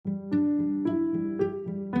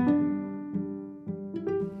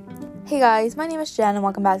Hey guys, my name is Jen and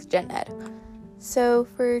welcome back to Gen Ed. So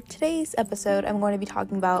for today's episode, I'm going to be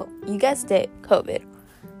talking about, you guessed it, COVID.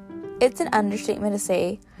 It's an understatement to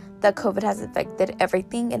say that COVID has affected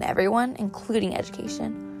everything and everyone, including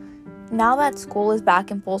education. Now that school is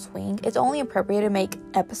back in full swing, it's only appropriate to make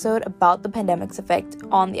an episode about the pandemic's effect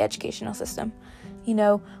on the educational system. You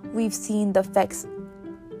know, we've seen the effects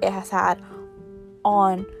it has had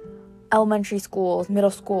on elementary schools, middle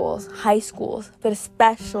schools, high schools, but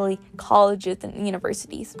especially colleges and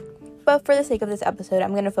universities. But for the sake of this episode,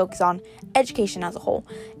 I'm going to focus on education as a whole.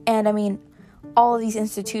 And I mean, all of these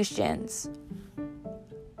institutions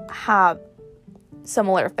have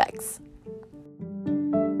similar effects.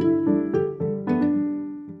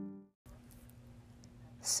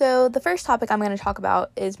 So the first topic I'm going to talk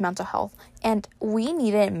about is mental health. And we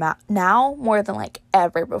need it now more than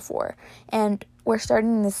ever before. And we're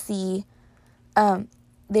starting to see the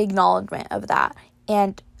acknowledgement of that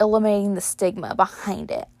and eliminating the stigma behind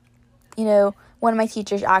it. You know, one of my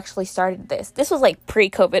teachers actually started this. This was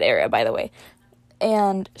pre-COVID era, by the way.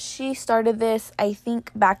 And she started this, I think,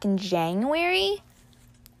 back in January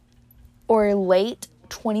or late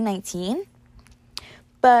 2019.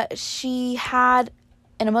 But she had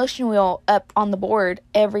an emotion wheel up on the board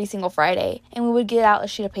every single Friday. And we would get out a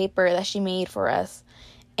sheet of paper that she made for us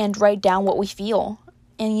and write down what we feel.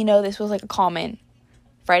 And, this was a common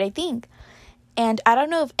Friday thing. And I don't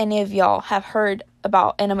know if any of y'all have heard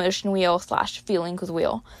about an emotion wheel / feelings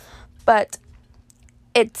wheel. But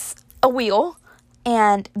it's a wheel.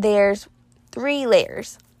 And there's 3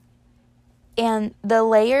 layers. And the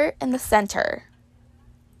layer in the center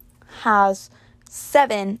has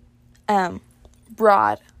 7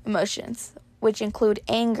 broad emotions, which include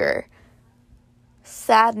anger,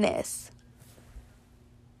 sadness,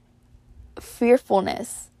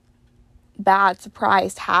 fearfulness, bad,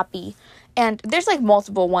 surprised, happy. And there's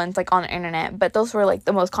multiple ones on the internet, but those were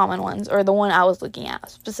the most common ones, or the one I was looking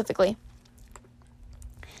at specifically.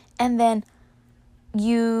 And then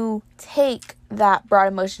you take that broad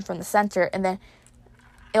emotion from the center, and then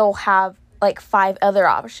it'll have 5 other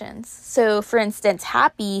options. So for instance,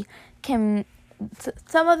 happy can,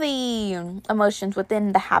 some of the emotions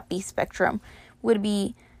within the happy spectrum would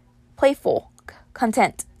be playful,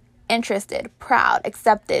 content, interested, proud,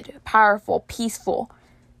 accepted, powerful, peaceful,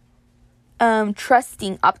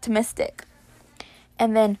 trusting, optimistic.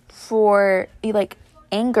 And then for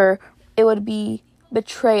anger, it would be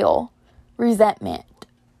betrayal, resentment,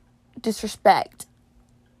 disrespect,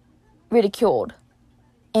 ridiculed,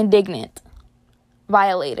 indignant,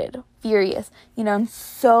 violated, furious, and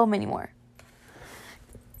so many more.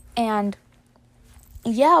 And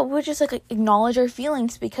yeah, we'll just acknowledge our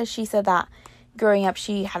feelings, because she said that growing up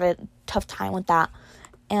she had a tough time with that,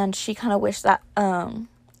 and she kind of wished that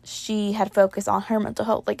she had focused on her mental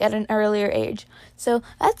health at an earlier age. So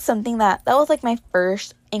that's something that was my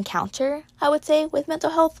first encounter, I would say, with mental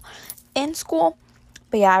health in school.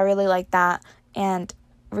 But yeah, I really like that, and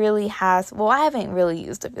really has, I haven't really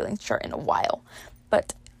used the feelings chart in a while,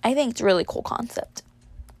 but I think it's a really cool concept.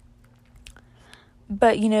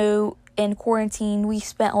 But in quarantine we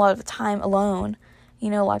spent a lot of time alone,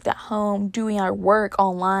 locked at home, doing our work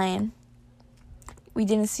online. We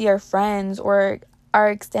didn't see our friends or our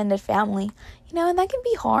extended family, and that can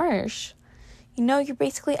be harsh. You're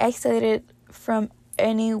basically isolated from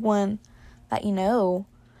anyone that you know.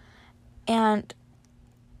 And,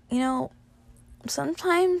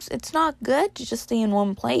 sometimes it's not good to just stay in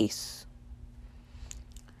one place.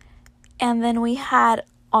 And then we had,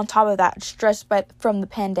 on top of that, stress from the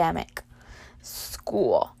pandemic,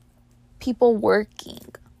 school, people working,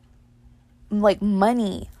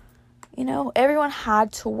 money. Everyone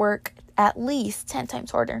had to work at least 10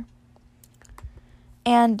 times harder.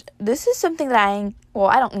 And this is something that I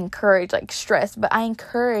don't encourage stress, but I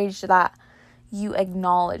encourage that you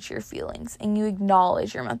acknowledge your feelings and you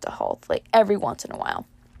acknowledge your mental health every once in a while.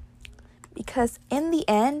 Because in the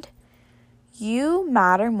end, you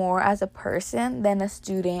matter more as a person than a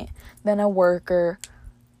student, than a worker,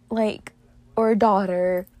 or a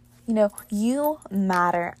daughter. You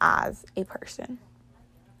matter as a person.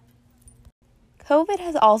 COVID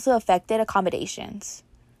has also affected accommodations.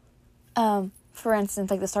 For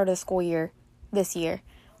instance, the start of the school year this year,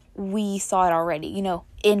 we saw it already,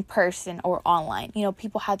 in person or online.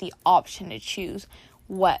 People had the option to choose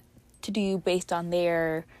what to do based on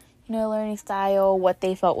their, learning style, what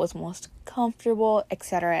they felt was most comfortable,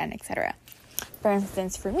 etc., and etc. For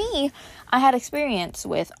instance, for me, I had experience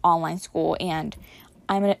with online school, and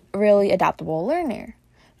I'm a really adaptable learner.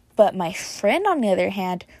 But my friend, on the other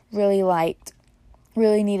hand, really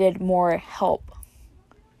needed more help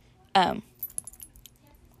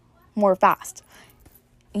more fast.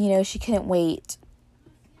 She couldn't wait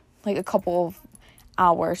like a couple of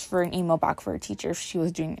hours for an email back for her teacher if she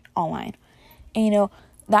was doing it online. And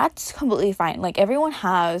that's completely fine. Like, everyone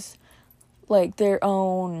has like their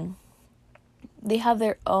own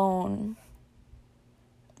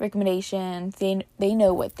recommendations. They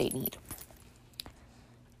know what they need.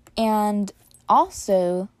 And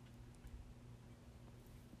also,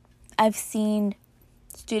 I've seen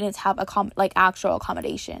students have actual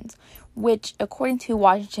accommodations, which according to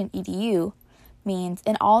Washington EDU means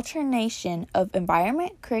an alternation of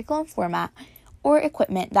environment, curriculum format, or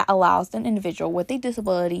equipment that allows an individual with a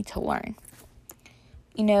disability to learn.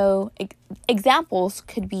 Examples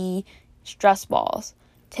could be stress balls,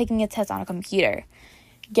 taking a test on a computer,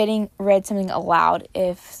 getting read something aloud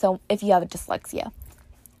if you have a dyslexia.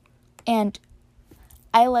 And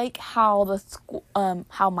I like how the school,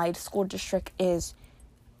 how my school district is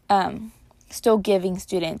still giving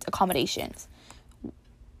students accommodations,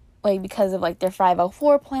 like because of like their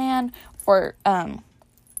 504 plan or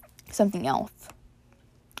something else.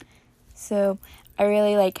 So I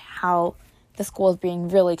really like how the school is being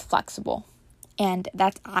really flexible, and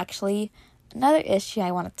that's actually another issue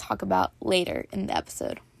I want to talk about later in the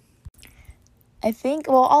episode. I think,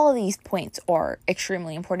 all of these points are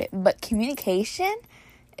extremely important, but communication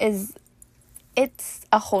it's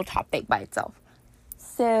a whole topic by itself.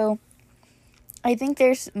 So I think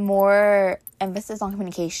there's more emphasis on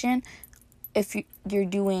communication if you're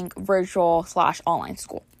doing virtual/online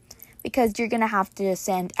school, because you're going to have to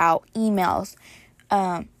send out emails,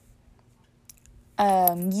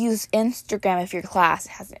 use Instagram if your class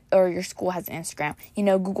has it, or your school has an Instagram,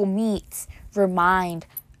 Google Meets, Remind,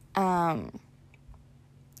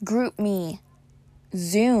 GroupMe,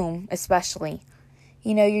 Zoom especially.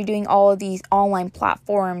 You're doing all of these online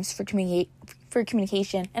platforms for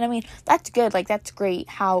communication. And I mean, that's good. Like, that's great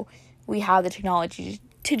how we have the technology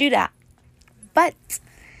to do that. But,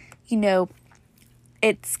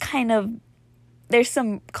 it's kind of, there's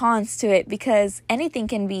some cons to it because anything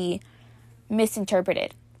can be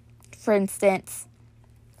misinterpreted. For instance,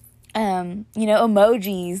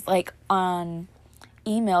 emojis like on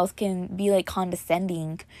emails can be like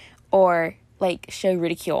condescending or like show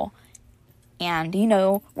ridicule. And,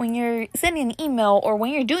 when you're sending an email or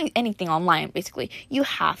when you're doing anything online, basically, you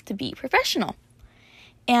have to be professional.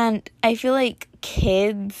 And I feel like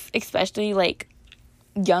kids, especially like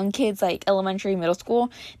young kids, like elementary, middle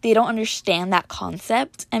school, they don't understand that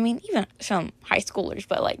concept. I mean, even some high schoolers,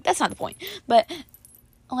 but like, that's not the point. But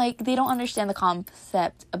like, they don't understand the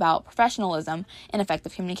concept about professionalism and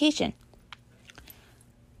effective communication.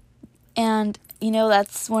 And,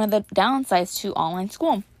 that's one of the downsides to online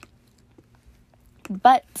school.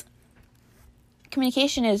 But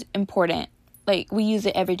communication is important. Like, we use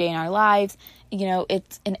it every day in our lives.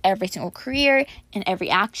 It's in every single career, in every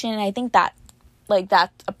action. And I think that, like,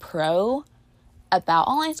 that's a pro about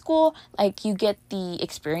online school. Like, you get the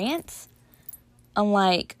experience.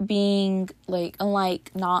 Unlike going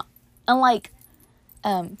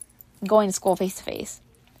to school face to face.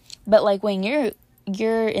 But like when you're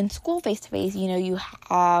in school face to face, you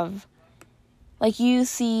have, like, you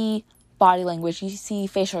see body language, you see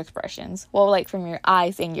facial expressions. Well, like from your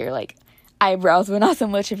eyes and your like eyebrows, but not so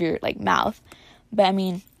much of your like mouth. But I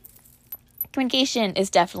mean, communication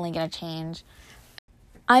is definitely going to change.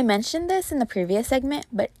 I mentioned this in the previous segment,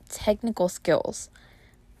 but technical skills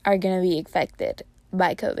are going to be affected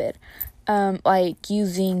by COVID. Like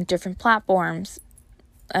using different platforms,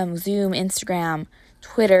 Zoom, Instagram,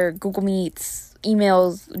 Twitter, Google Meets,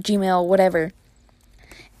 emails, Gmail, whatever.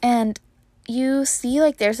 And you see,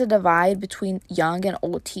 like, there's a divide between young and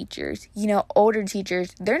old teachers. Older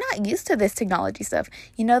teachers, they're not used to this technology stuff.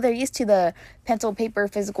 They're used to the pencil, paper,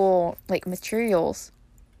 physical, like, materials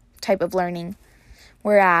type of learning.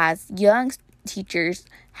 Whereas young teachers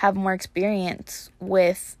have more experience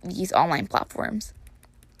with these online platforms.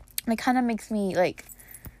 And it kind of makes me, like,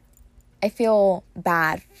 I feel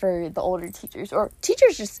bad for the older teachers, or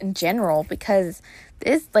teachers just in general, because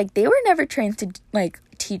they were never trained to, like,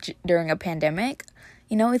 teach during a pandemic.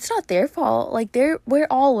 It's not their fault. Like, we're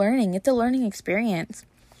all learning. It's a learning experience.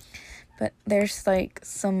 But there's, like,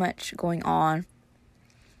 so much going on.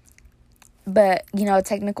 But,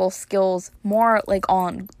 technical skills, more, like,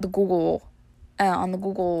 on the Google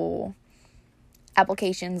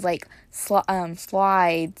applications, like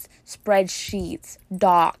slides, spreadsheets,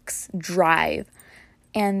 docs, Drive.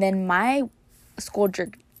 And then my school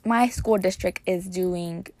district is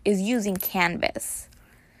using Canvas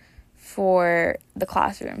for the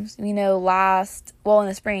classrooms. In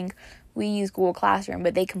the spring we used Google Classroom,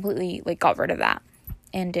 but they completely like got rid of that,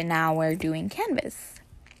 and now we're doing Canvas.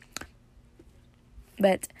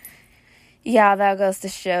 But yeah, that goes to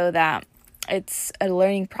show that it's a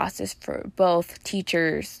learning process for both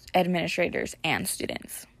teachers, administrators, and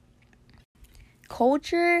students.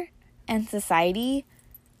 Culture and society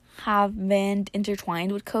have been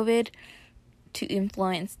intertwined with COVID to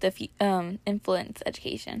influence influence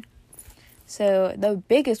education. So the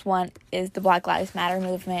biggest one is the Black Lives Matter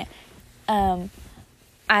movement. I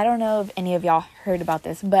don't know if any of y'all heard about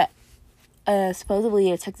this, but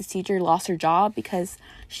supposedly a Texas teacher lost her job because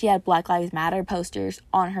she had Black Lives Matter posters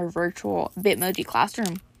on her virtual Bitmoji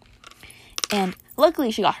classroom. And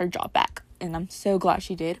luckily she got her job back, and I'm so glad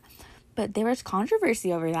she did. But there was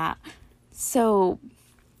controversy over that. So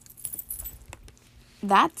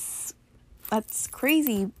that's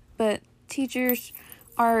crazy, but teachers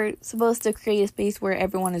are supposed to create a space where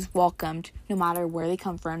everyone is welcomed, no matter where they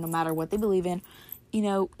come from, no matter what they believe in. You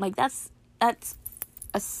know, like that's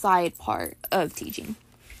a side part of teaching.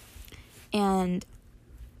 And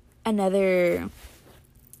another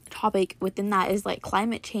topic within that is like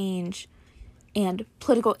climate change and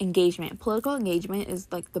political engagement. Political engagement is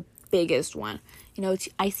like the biggest one. You know,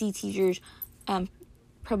 I see teachers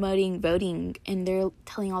promoting voting, and they're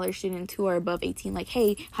telling all their students who are above 18, like,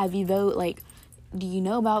 hey, have you vote? Like, do you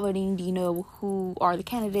know about voting? Do you know who are the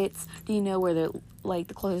candidates? Do you know where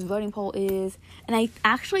the closest voting poll is? And I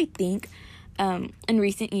actually think in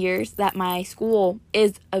recent years that my school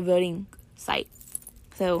is a voting site.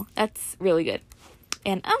 So that's really good.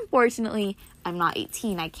 And unfortunately, I'm not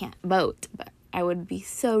 18. I can't vote, but I would be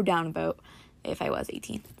so down to vote if I was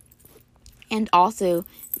 18. And also,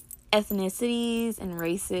 ethnicities and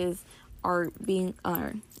races are being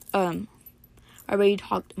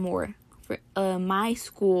talked more. For my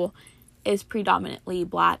school is predominantly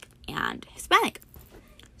Black and Hispanic,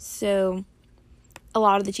 so a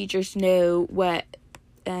lot of the teachers know what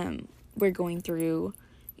we're going through,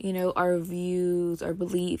 you know, our views, our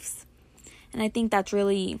beliefs, and I think that's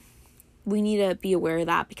really, we need to be aware of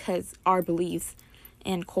that, because our beliefs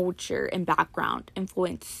and culture and background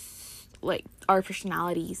influence like our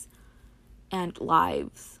personalities and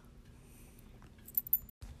lives.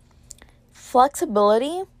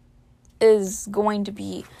 Flexibility is going to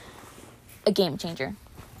be a game changer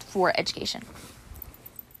for education.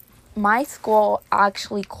 My school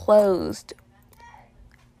actually closed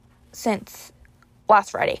since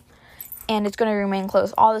last Friday, and it's going to remain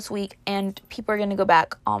closed all this week, and people are going to go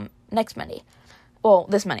back next Monday. Well,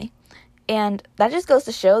 this Monday. And that just goes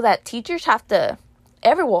to show that teachers have to,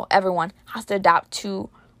 everyone has to adapt to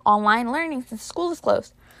online learning since school is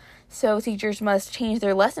closed. So teachers must change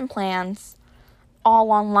their lesson plans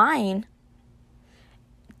all online.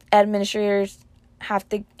 Administrators have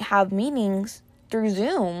to have meetings through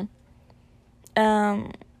Zoom.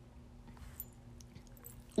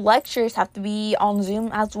 Lectures have to be on Zoom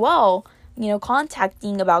as well. You know,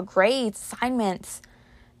 contacting about grades, assignments,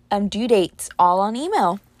 due dates, all on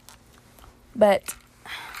email. But,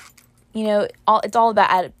 you know, it's all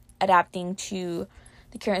about adapting to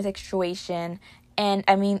the current situation. And,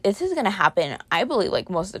 I mean, this is going to happen, I believe, like,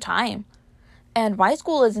 most of the time. And my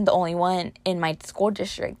school isn't the only one in my school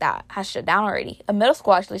district that has shut down already. A middle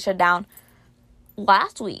school actually shut down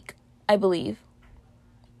last week, I believe.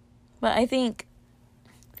 But I think,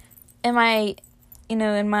 in my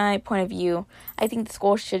point of view, I think the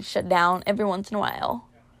school should shut down every once in a while.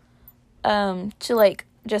 To, like,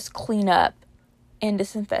 just clean up and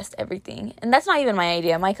disinfect everything. And that's not even my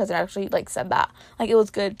idea. My cousin actually, like, said that. Like, it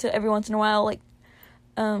was good to every once in a while, like,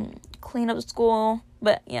 clean up the school.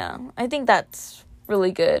 But, yeah, I think that's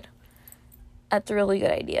really good. That's a really good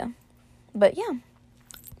idea. But, yeah.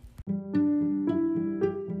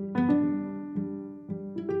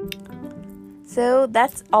 So,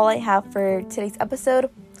 that's all I have for today's episode.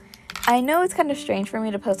 I know it's kind of strange for me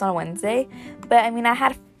to post on a Wednesday, but, I mean, I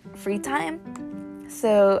had free time,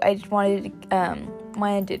 so I just wanted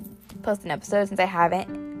to post an episode since I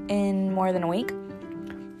haven't in more than a week.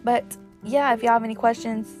 But, yeah, if you have any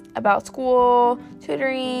questions about school,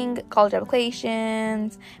 tutoring, college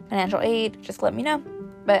applications, financial aid, just let me know.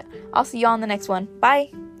 But I'll see you all on the next one.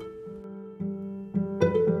 Bye!